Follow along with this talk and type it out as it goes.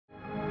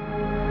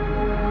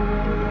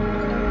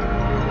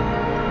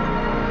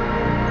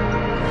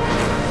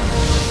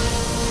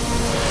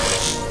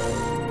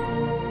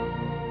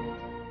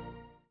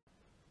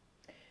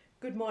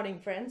morning,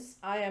 friends.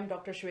 I am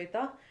Dr.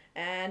 Sweta,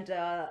 and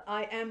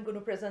I am going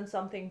to present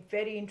something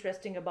very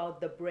interesting about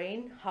the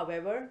brain.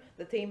 However,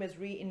 the theme is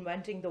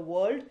reinventing the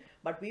world,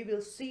 but we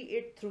will see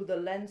it through the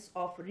lens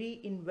of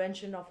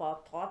reinvention of our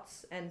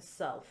thoughts and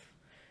self.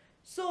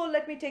 So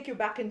let me take you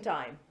back in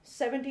time.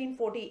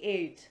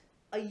 1748,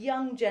 a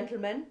young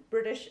gentleman,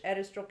 British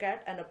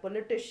aristocrat and a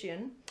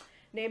politician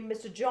named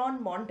Mr.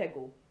 John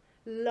Montagu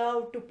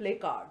loved to play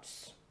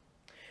cards.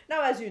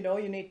 Now, as you know,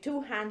 you need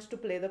two hands to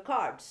play the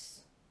cards.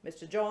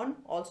 Mr. John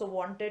also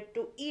wanted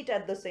to eat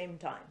at the same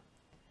time.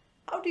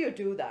 How do you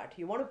do that?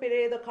 You want to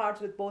play the cards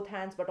with both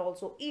hands but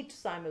also eat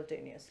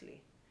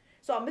simultaneously.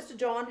 So Mr.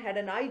 John had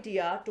an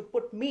idea to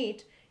put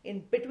meat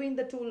in between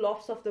the two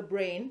lofts of the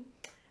bread,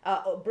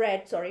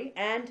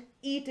 and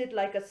eat it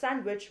like a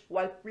sandwich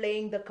while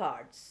playing the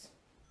cards.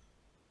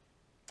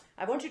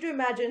 I want you to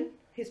imagine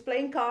he's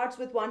playing cards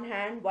with one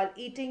hand while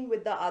eating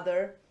with the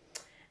other,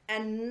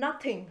 and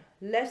nothing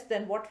less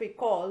than what we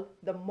call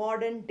the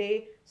modern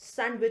day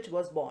sandwich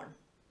was born.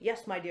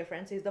 Yes, my dear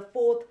friends, he's the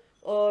fourth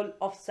Earl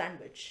of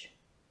Sandwich.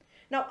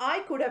 Now, I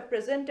could have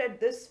presented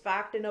this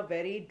fact in a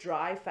very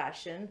dry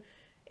fashion,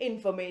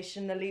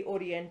 informationally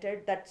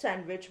oriented, that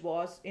sandwich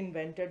was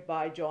invented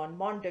by John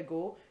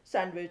Montagu.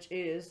 Sandwich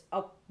is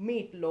a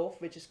meat loaf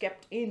which is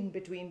kept in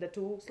between the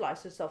two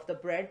slices of the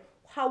bread.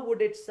 How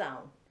would it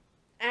sound?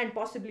 And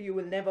possibly you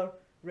will never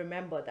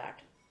remember that.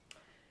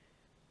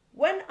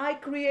 When I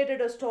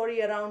created a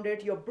story around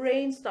it, your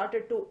brain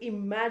started to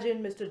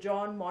imagine Mr.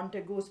 John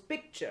Montagu's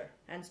picture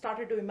and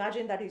started to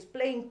imagine that he's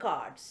playing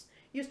cards.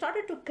 You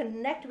started to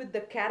connect with the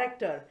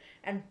character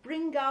and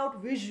bring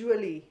out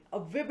visually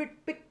a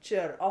vivid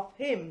picture of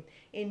him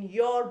in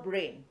your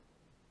brain.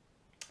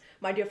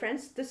 My dear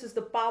friends, this is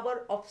the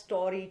power of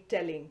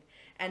storytelling.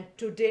 And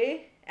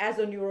today, as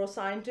a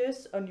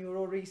neuroscientist, a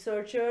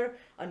neuroresearcher,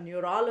 a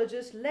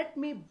neurologist, let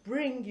me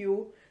bring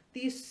you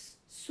these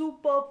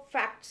superb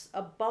facts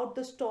about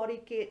the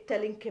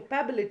storytelling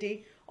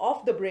capability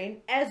of the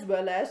brain, as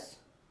well as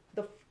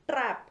the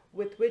trap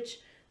with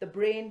which the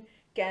brain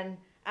can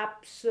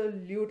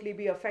absolutely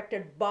be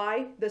affected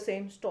by the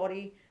same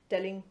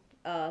storytelling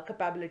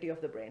capability of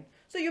the brain.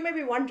 So you may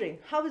be wondering,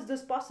 how is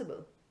this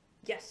possible?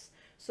 Yes,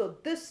 so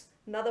this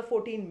another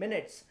 14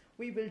 minutes,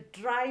 we will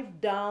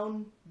drive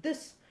down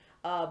this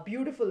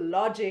beautiful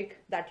logic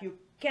that you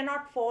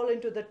cannot fall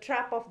into the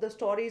trap of the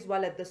stories,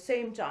 while at the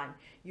same time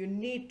you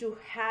need to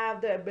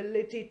have the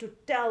ability to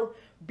tell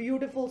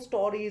beautiful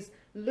stories,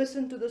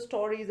 listen to the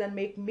stories and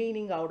make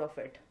meaning out of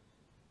it.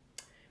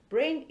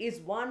 Brain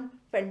is one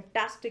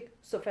fantastic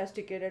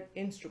sophisticated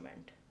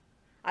instrument.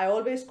 I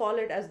always call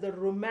it as the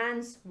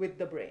romance with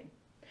the brain.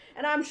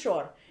 And I'm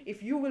sure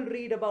if you will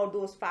read about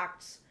those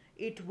facts,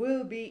 it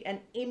will be an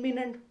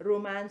imminent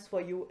romance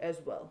for you as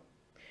well.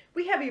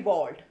 We have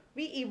evolved.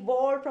 We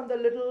evolved from the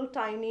little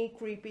tiny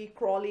creepy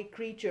crawly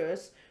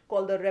creatures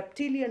called the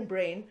reptilian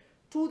brain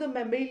to the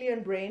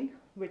mammalian brain,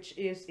 which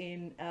is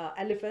in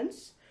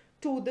elephants,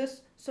 to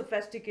this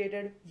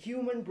sophisticated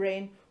human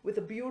brain with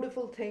a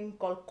beautiful thing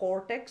called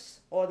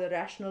cortex, or the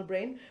rational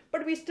brain.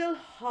 But we still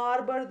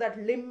harbor that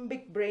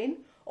limbic brain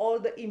or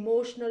the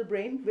emotional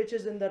brain, which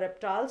is in the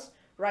reptiles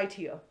right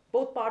here.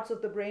 Both parts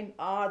of the brain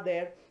are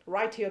there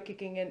right here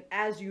kicking in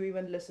as you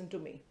even listen to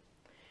me.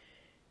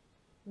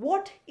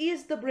 What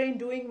is the brain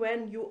doing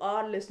when you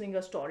are listening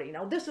a story?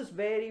 Now, this is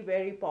very,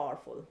 very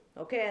powerful,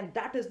 okay? And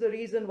that is the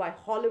reason why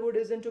Hollywood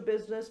is into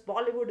business,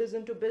 Bollywood is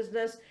into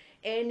business,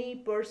 any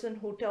person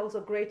who tells a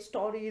great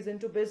story is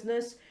into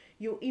business.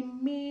 You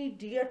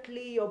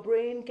immediately, your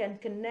brain can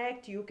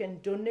connect, you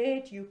can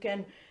donate, you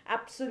can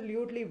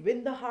absolutely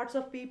win the hearts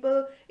of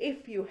people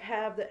if you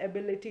have the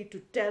ability to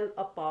tell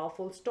a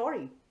powerful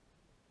story.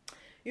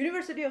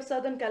 University of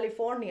Southern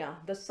California,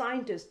 the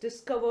scientists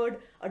discovered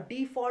a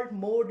default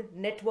mode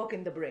network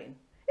in the brain.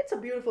 It's a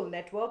beautiful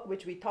network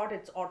which we thought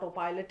it's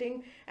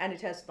autopiloting, and it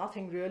has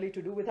nothing really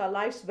to do with our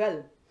lives.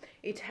 Well,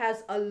 it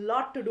has a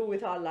lot to do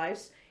with our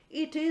lives.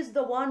 It is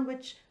the one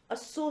which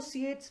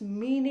associates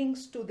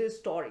meanings to these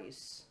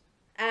stories,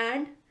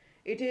 and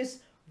it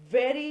is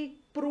very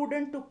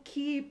prudent to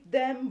keep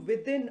them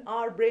within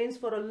our brains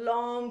for a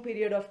long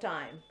period of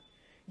time.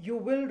 You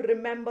will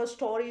remember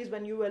stories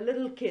when you were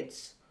little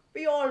kids.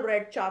 We all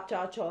read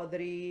Chacha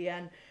Chaudhary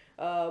and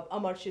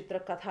Amar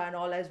Chitra Katha and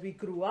all as we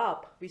grew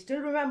up. We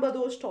still remember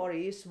those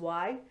stories.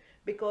 Why?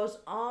 Because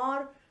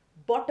our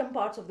bottom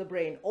parts of the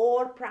brain,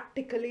 or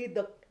practically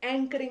the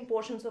anchoring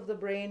portions of the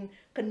brain,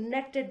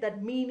 connected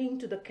that meaning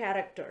to the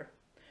character.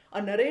 A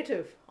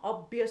narrative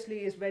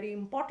obviously is very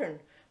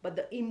important, but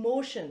the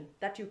emotion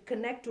that you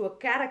connect to a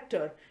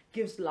character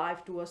gives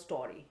life to a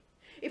story.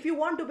 If you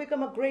want to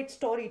become a great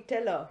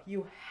storyteller,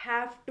 you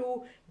have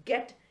to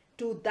get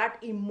to that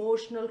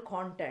emotional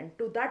content,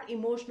 to that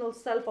emotional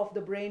self of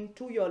the brain,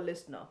 to your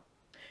listener.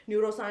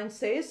 Neuroscience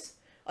says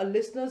a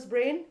listener's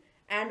brain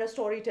and a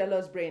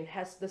storyteller's brain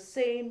has the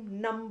same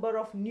number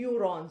of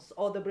neurons,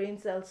 or the brain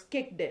cells,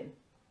 kicked in.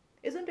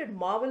 Isn't it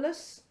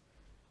marvelous?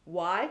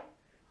 Why?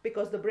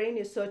 Because the brain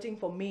is searching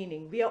for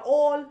meaning. We are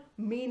all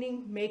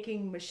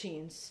meaning-making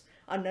machines.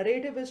 a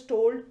narrative is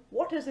told,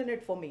 what is in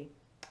it for me?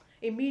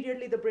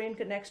 Immediately the brain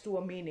connects to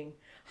a meaning.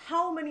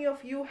 How many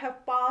of you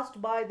have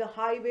passed by the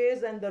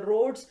highways and the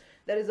roads?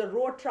 There is a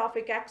road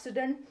traffic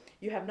accident.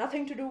 You have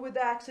nothing to do with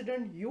the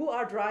accident. You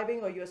are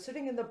driving or you're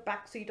sitting in the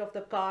back seat of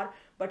the car,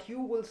 but you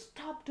will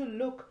stop to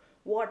look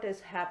what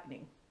is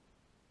happening.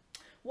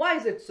 Why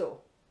is it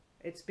so?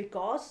 It's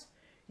because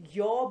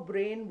your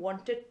brain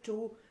wanted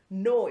to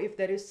know if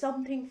there is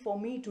something for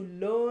me to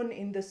learn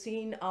in the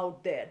scene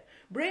out there.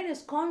 Brain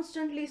is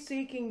constantly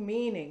seeking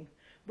meaning.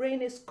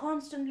 Brain is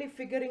constantly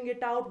figuring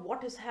it out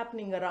what is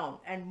happening around,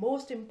 and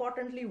most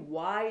importantly,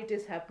 why it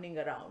is happening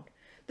around.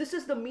 This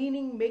is the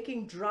meaning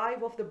making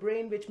drive of the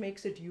brain which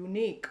makes it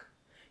unique.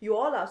 You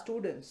all are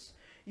students.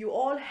 You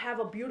all have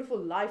a beautiful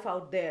life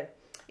out there.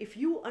 If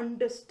you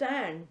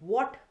understand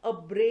what a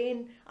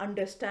brain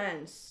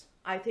understands,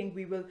 I think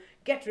we will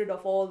get rid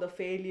of all the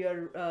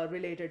failure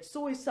related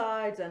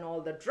suicides and all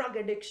the drug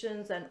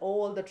addictions and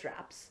all the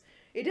traps.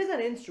 It is an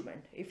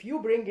instrument. If you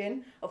bring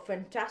in a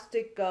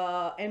fantastic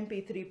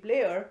MP3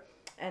 player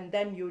and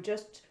then you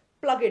just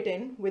plug it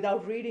in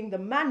without reading the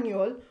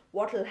manual,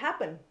 what will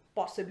happen?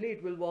 Possibly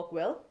it will work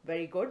well,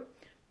 very good.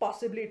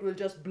 Possibly it will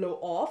just blow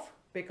off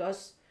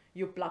because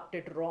you plugged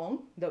it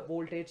wrong. The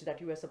voltage that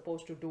you were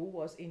supposed to do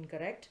was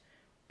incorrect.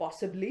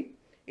 Possibly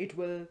it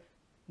will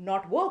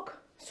not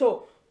work.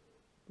 So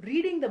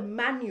reading the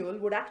manual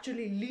would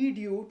actually lead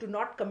you to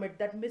not commit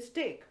that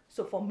mistake.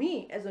 So for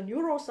me, as a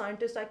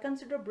neuroscientist, I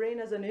consider brain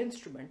as an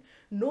instrument.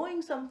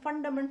 Knowing some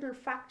fundamental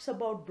facts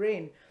about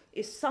brain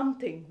is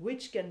something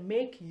which can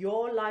make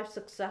your life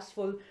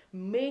successful,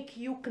 make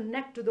you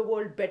connect to the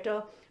world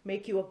better,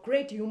 make you a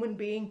great human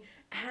being,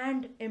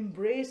 and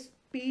embrace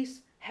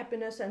peace,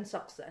 happiness, and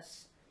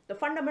success. The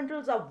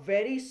fundamentals are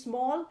very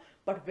small,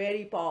 but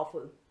very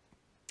powerful.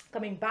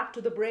 Coming back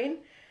to the brain,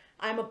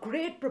 I'm a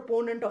great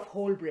proponent of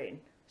whole brain.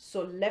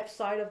 So left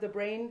side of the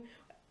brain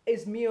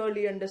is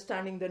merely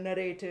understanding the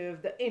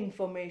narrative, the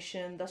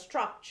information, the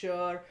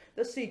structure,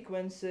 the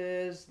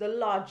sequences, the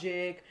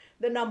logic,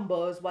 the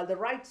numbers, while the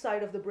right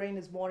side of the brain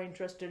is more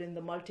interested in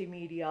the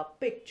multimedia,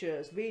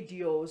 pictures,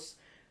 videos,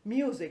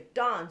 music,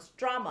 dance,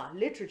 drama,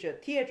 literature,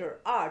 theater,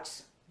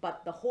 arts.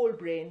 But the whole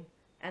brain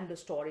and the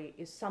story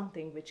is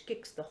something which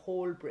kicks the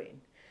whole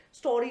brain.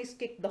 Stories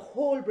kick the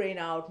whole brain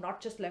out,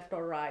 not just left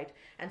or right,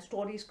 and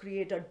stories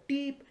create a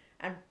deep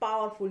and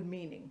powerful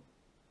meaning.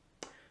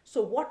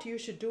 So what you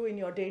should do in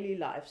your daily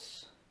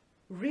lives,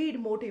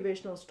 read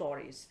motivational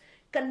stories,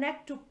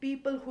 connect to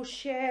people who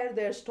share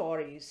their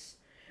stories,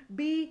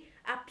 be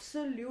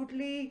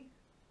absolutely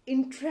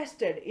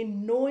interested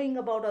in knowing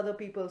about other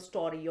people's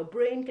story. Your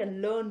brain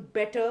can learn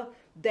better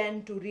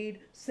than to read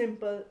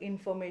simple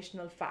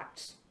informational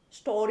facts.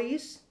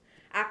 Stories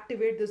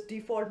activate this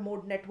default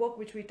mode network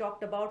which we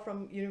talked about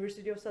from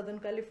University of Southern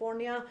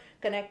California,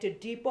 connect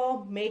it deeper,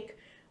 make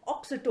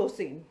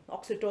oxytocin,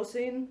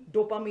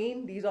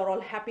 dopamine, these are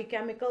all happy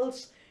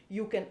chemicals.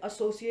 You can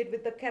associate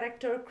with the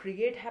character,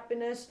 create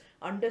happiness,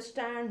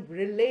 understand,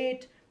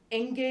 relate,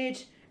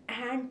 engage,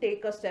 and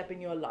take a step in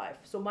your life.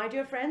 So my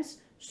dear friends,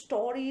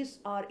 stories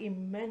are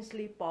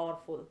immensely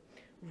powerful.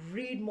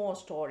 Read more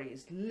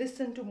stories,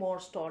 listen to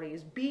more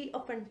stories, be a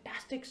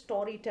fantastic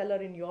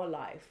storyteller in your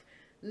life.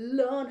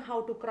 Learn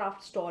how to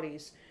craft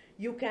stories.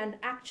 You can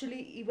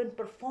actually even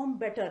perform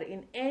better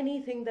in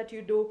anything that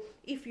you do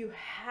if you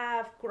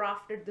have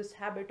crafted this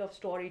habit of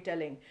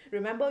storytelling.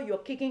 Remember, you're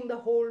kicking the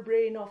whole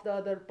brain of the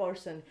other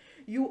person.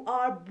 You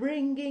are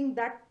bringing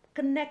that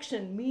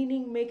connection,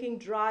 meaning-making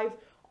drive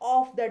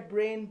of that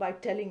brain by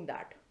telling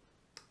that.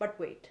 But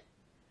wait,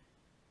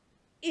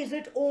 is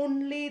it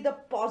only the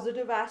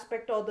positive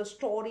aspect or the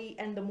story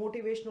and the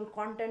motivational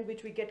content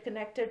which we get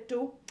connected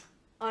to?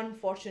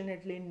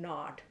 Unfortunately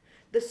not.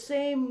 The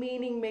same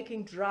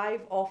meaning-making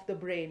drive of the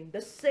brain, the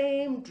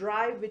same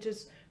drive which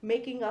is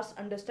making us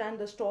understand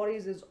the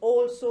stories is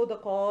also the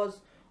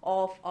cause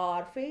of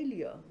our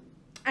failure.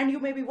 And you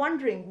may be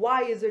wondering,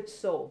 why is it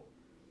so?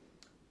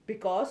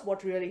 Because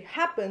what really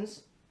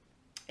happens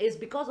is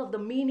because of the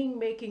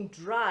meaning-making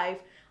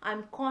drive,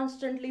 I'm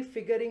constantly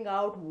figuring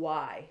out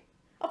why.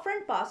 A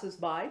friend passes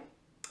by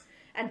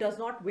and does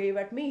not wave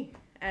at me.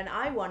 And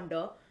I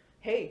wonder,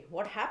 hey,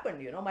 what happened?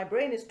 You know, my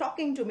brain is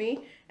talking to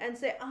me and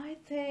say, I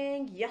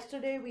think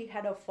yesterday we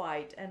had a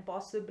fight and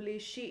possibly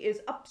she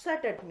is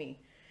upset at me.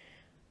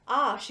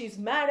 She's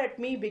mad at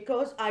me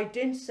because I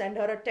didn't send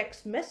her a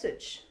text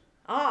message.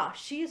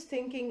 She's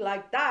thinking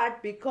like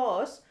that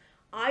because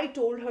I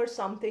told her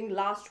something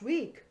last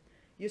week.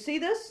 You see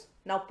this?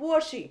 Now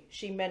poor she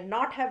may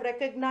not have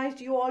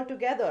recognized you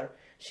altogether.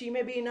 She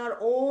may be in her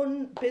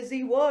own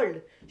busy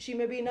world. She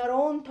may be in her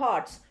own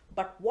thoughts.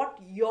 But what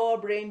your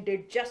brain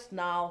did just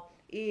now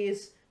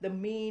is the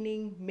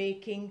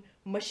meaning-making,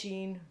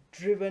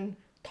 machine-driven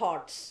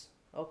thoughts.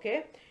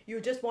 Okay?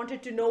 You just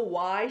wanted to know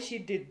why she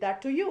did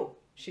that to you.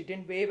 She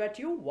didn't wave at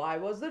you. Why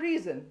was the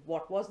reason?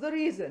 What was the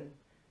reason?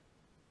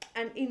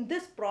 And in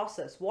this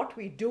process, what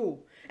we do,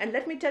 and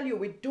let me tell you,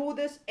 we do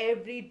this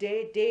every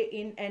day, day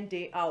in and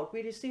day out.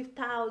 We receive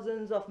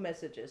thousands of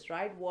messages,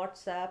 right?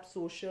 WhatsApp,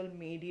 social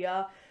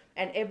media,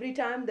 And every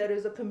time there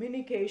is a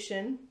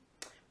communication,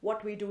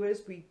 what we do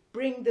is we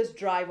bring this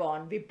drive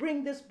on. We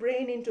bring this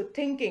brain into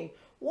thinking.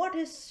 What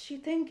is she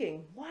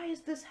thinking? Why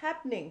is this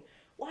happening?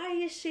 Why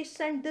is she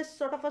sent this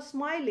sort of a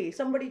smiley?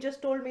 Somebody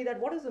just told me that,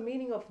 what is the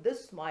meaning of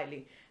this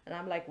smiley? And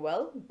I'm like,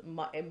 well,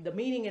 the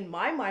meaning in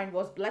my mind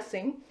was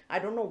blessing. I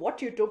don't know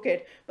what you took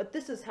it, but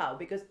this is how,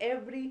 because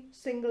every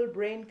single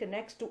brain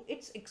connects to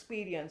its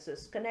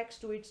experiences, connects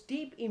to its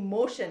deep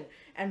emotion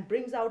and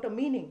brings out a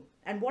meaning.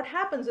 And what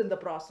happens in the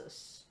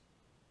process?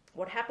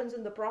 What happens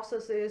in the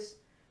process is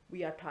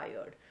we are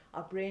tired.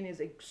 Our brain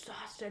is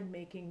exhausted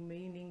making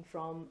meaning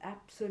from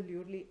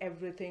absolutely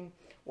everything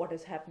what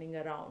is happening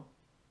around.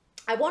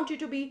 I want you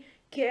to be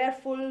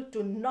careful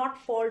to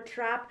not fall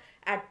trap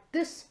at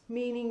this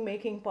meaning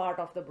making part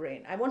of the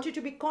brain. I want you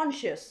to be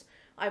conscious.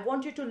 I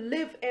want you to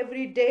live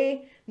every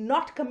day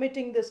not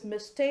committing this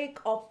mistake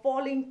of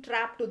falling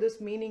trap to this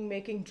meaning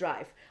making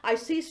drive. I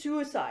see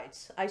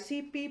suicides. I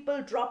see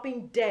people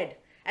dropping dead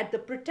at the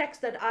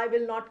pretext that I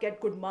will not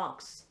get good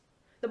marks.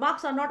 The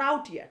marks are not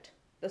out yet.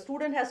 The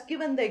student has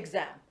given the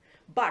exam,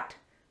 but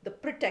the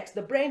pretext,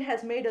 the brain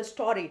has made a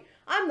story.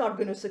 I'm not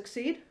going to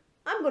succeed.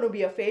 I'm going to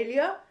be a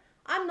failure.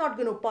 I'm not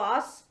going to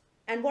pass.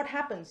 And what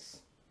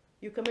happens?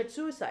 You commit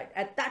suicide.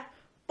 At that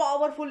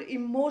powerful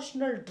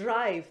emotional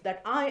drive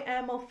that I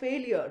am a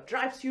failure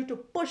drives you to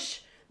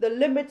push the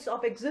limits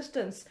of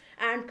existence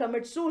and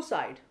commit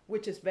suicide,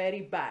 which is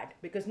very bad,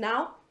 because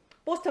now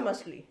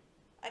posthumously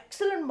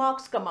excellent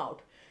marks come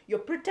out. Your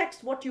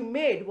pretext, what you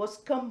made, was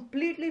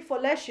completely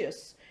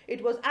fallacious.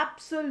 It was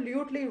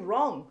absolutely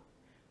wrong.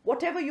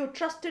 Whatever you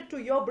trusted to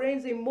your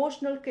brain's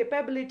emotional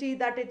capability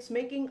that it's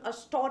making a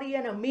story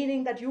and a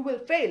meaning that you will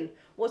fail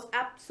was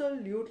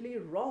absolutely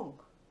wrong.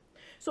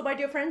 So my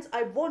dear friends,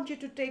 I want you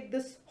to take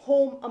this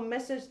home, a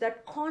message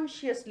that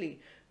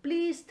consciously,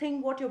 please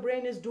think what your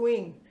brain is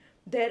doing.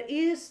 There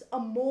is a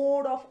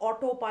mode of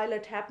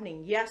autopilot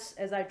happening. Yes,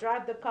 as I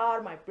drive the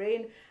car, my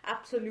brain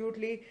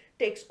absolutely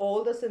takes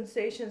all the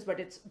sensations, but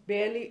it's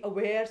barely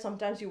aware.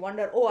 Sometimes you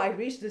wonder, oh, I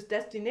reached this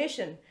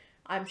destination.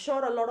 I'm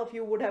sure a lot of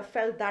you would have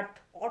felt that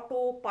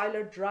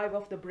autopilot drive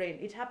of the brain.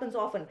 It happens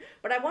often,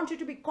 but I want you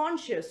to be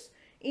conscious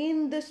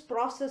in this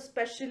process,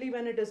 especially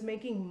when it is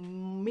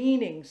making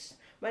meanings,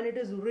 when it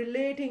is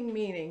relating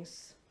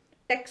meanings.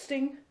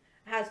 Texting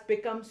has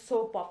become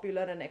so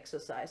popular an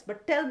exercise.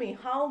 But tell me,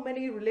 how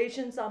many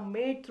relations are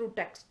made through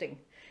texting?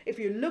 If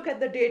you look at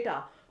the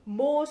data,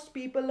 most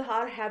people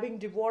are having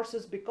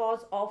divorces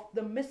because of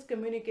the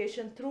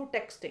miscommunication through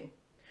texting.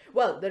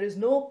 Well, there is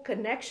no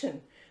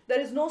connection. There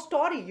is no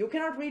story. You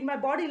cannot read my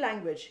body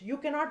language. You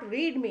cannot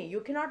read me. You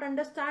cannot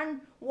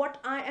understand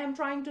what I am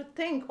trying to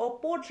think or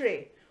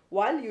portray.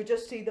 While you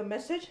just see the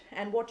message,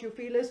 and what you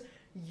feel is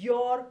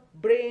your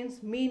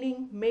brain's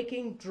meaning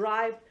making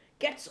drive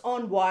gets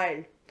on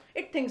wild.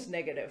 It thinks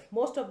negative.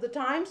 Most of the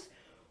times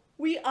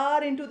we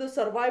are into the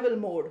survival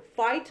mode,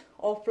 fight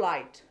or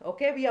flight.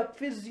 Okay, we are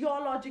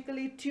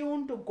physiologically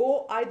tuned to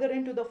go either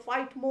into the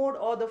fight mode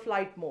or the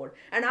flight mode.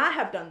 And I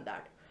have done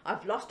that.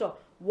 I've lost a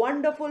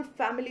wonderful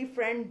family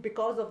friend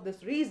because of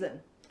this reason.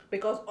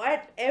 Because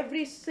at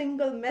every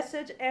single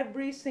message,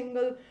 every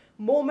single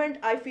moment,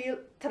 I feel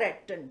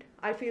threatened.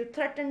 I feel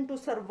threatened to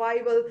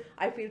survival.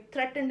 I feel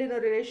threatened in a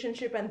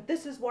relationship. And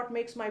this is what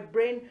makes my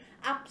brain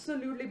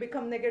absolutely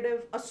become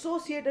negative,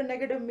 associate a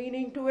negative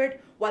meaning to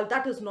it, while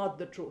that is not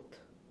the truth.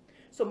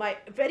 So my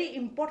very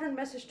important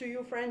message to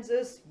you, friends,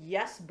 is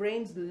yes,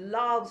 brains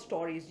love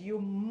stories. You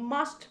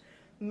must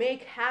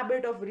make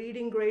habit of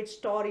reading great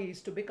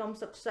stories to become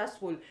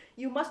successful.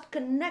 You must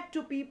connect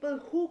to people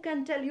who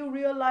can tell you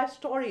real life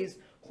stories,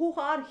 who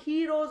are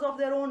heroes of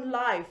their own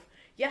life.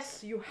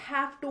 Yes, you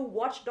have to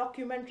watch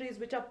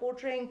documentaries which are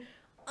portraying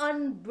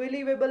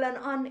unbelievable and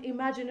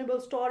unimaginable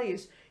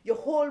stories. Your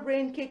whole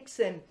brain kicks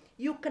in.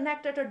 You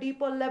connect at a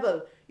deeper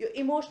level. Your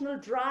emotional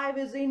drive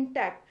is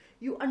intact.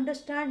 You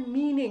understand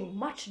meaning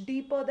much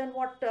deeper than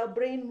what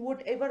brain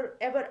would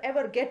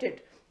ever get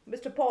it.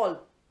 Mr.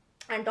 Paul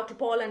and Dr.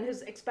 Paul and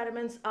his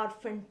experiments are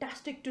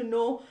fantastic to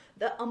know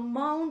the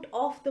amount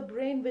of the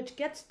brain which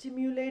gets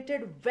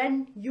stimulated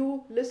when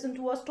you listen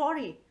to a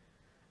story.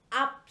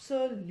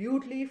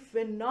 Absolutely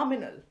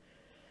phenomenal.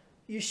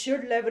 You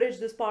should leverage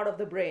this part of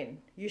the brain.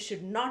 You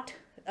should not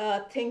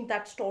think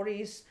that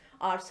stories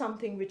are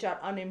something which are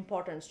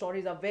unimportant.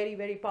 Stories are very,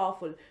 very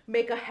powerful.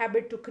 Make a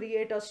habit to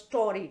create a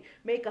story.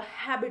 Make a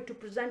habit to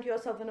present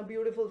yourself in a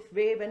beautiful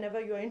way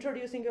whenever you're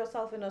introducing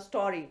yourself in a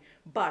story.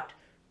 But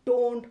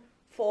don't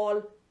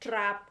fall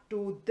trap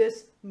to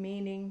this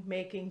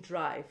meaning-making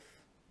drive.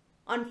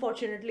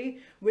 Unfortunately,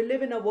 we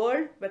live in a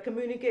world where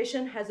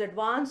communication has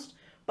advanced,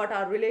 but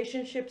our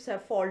relationships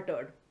have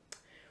faltered.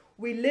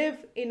 We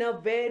live in a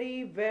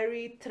very,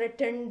 very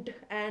threatened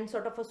and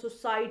sort of a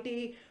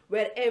society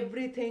where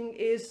everything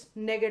is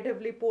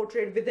negatively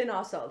portrayed within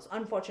ourselves,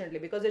 unfortunately,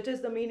 because it is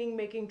the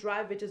meaning-making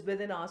drive which is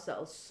within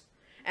ourselves.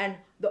 And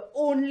the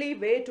only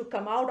way to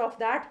come out of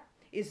that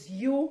is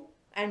you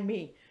and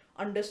me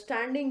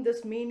understanding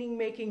this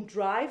meaning-making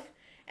drive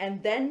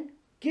and then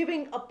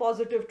giving a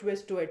positive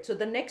twist to it. So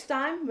the next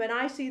time when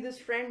I see this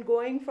friend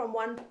going from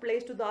one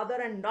place to the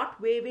other and not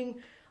waving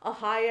a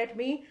hi at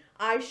me,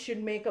 I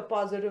should make a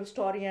positive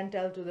story and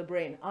tell to the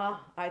brain,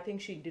 I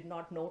think she did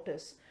not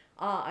notice.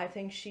 I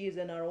think she is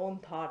in her own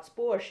thoughts.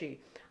 Poor she.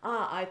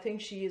 I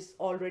think she is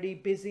already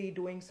busy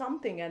doing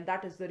something and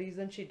that is the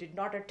reason she did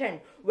not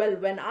attend. Well,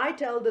 when I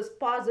tell this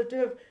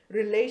positive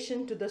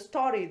relation to the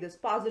story, this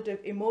positive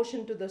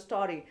emotion to the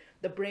story,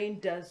 the brain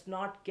does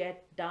not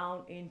get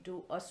down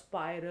into a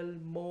spiral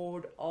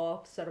mode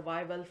of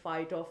survival,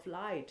 fight or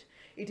flight.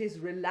 It is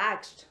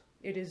relaxed.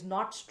 It is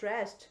not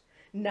stressed.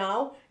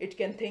 Now it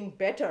can think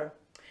better.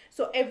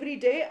 So every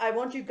day I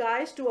want you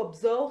guys to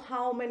observe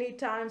how many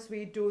times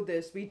we do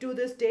this. We do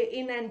this day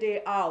in and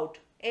day out,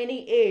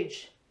 any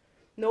age.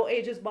 No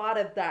age is barred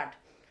at that.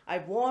 I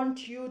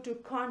want you to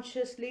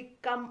consciously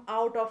come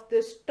out of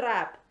this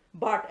trap,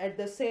 but at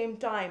the same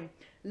time,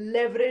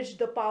 leverage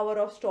the power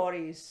of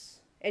stories.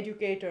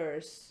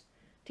 Educators,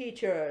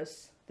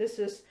 teachers, this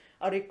is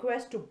a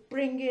request to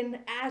bring in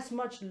as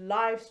much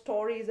live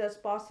stories as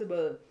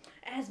possible.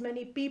 As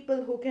many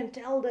people who can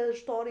tell their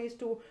stories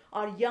to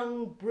our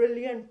young,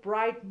 brilliant,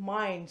 bright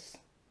minds.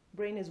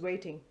 Brain is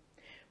waiting.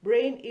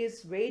 Brain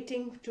is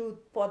waiting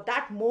for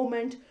that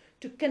moment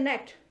to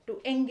connect,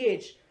 to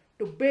engage,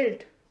 to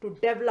build, to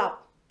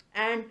develop.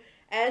 And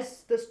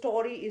as the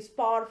story is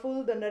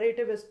powerful, the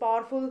narrative is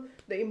powerful,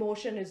 the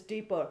emotion is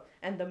deeper,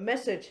 and the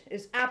message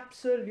is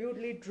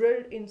absolutely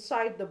drilled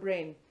inside the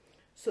brain.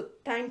 So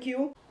thank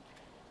you.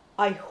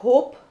 I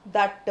hope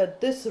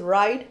that this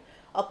ride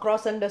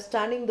across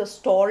understanding the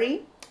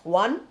story,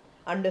 one,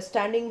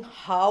 understanding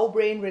how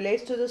brain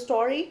relates to the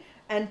story,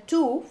 and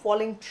two,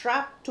 falling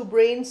trap to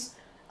brain's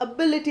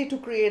ability to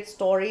create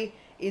story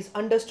is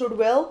understood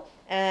well.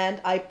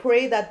 And I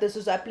pray that this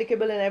is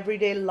applicable in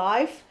everyday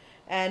life.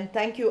 And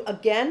thank you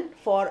again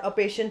for a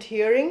patient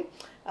hearing.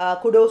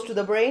 Kudos to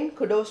the brain,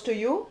 kudos to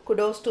you,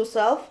 kudos to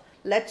self.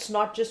 Let's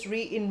not just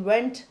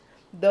reinvent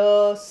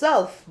the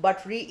self, but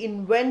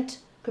reinvent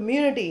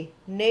community,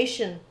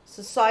 nation,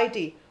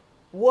 society,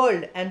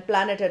 world, and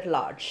planet at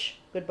large.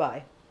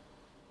 Goodbye.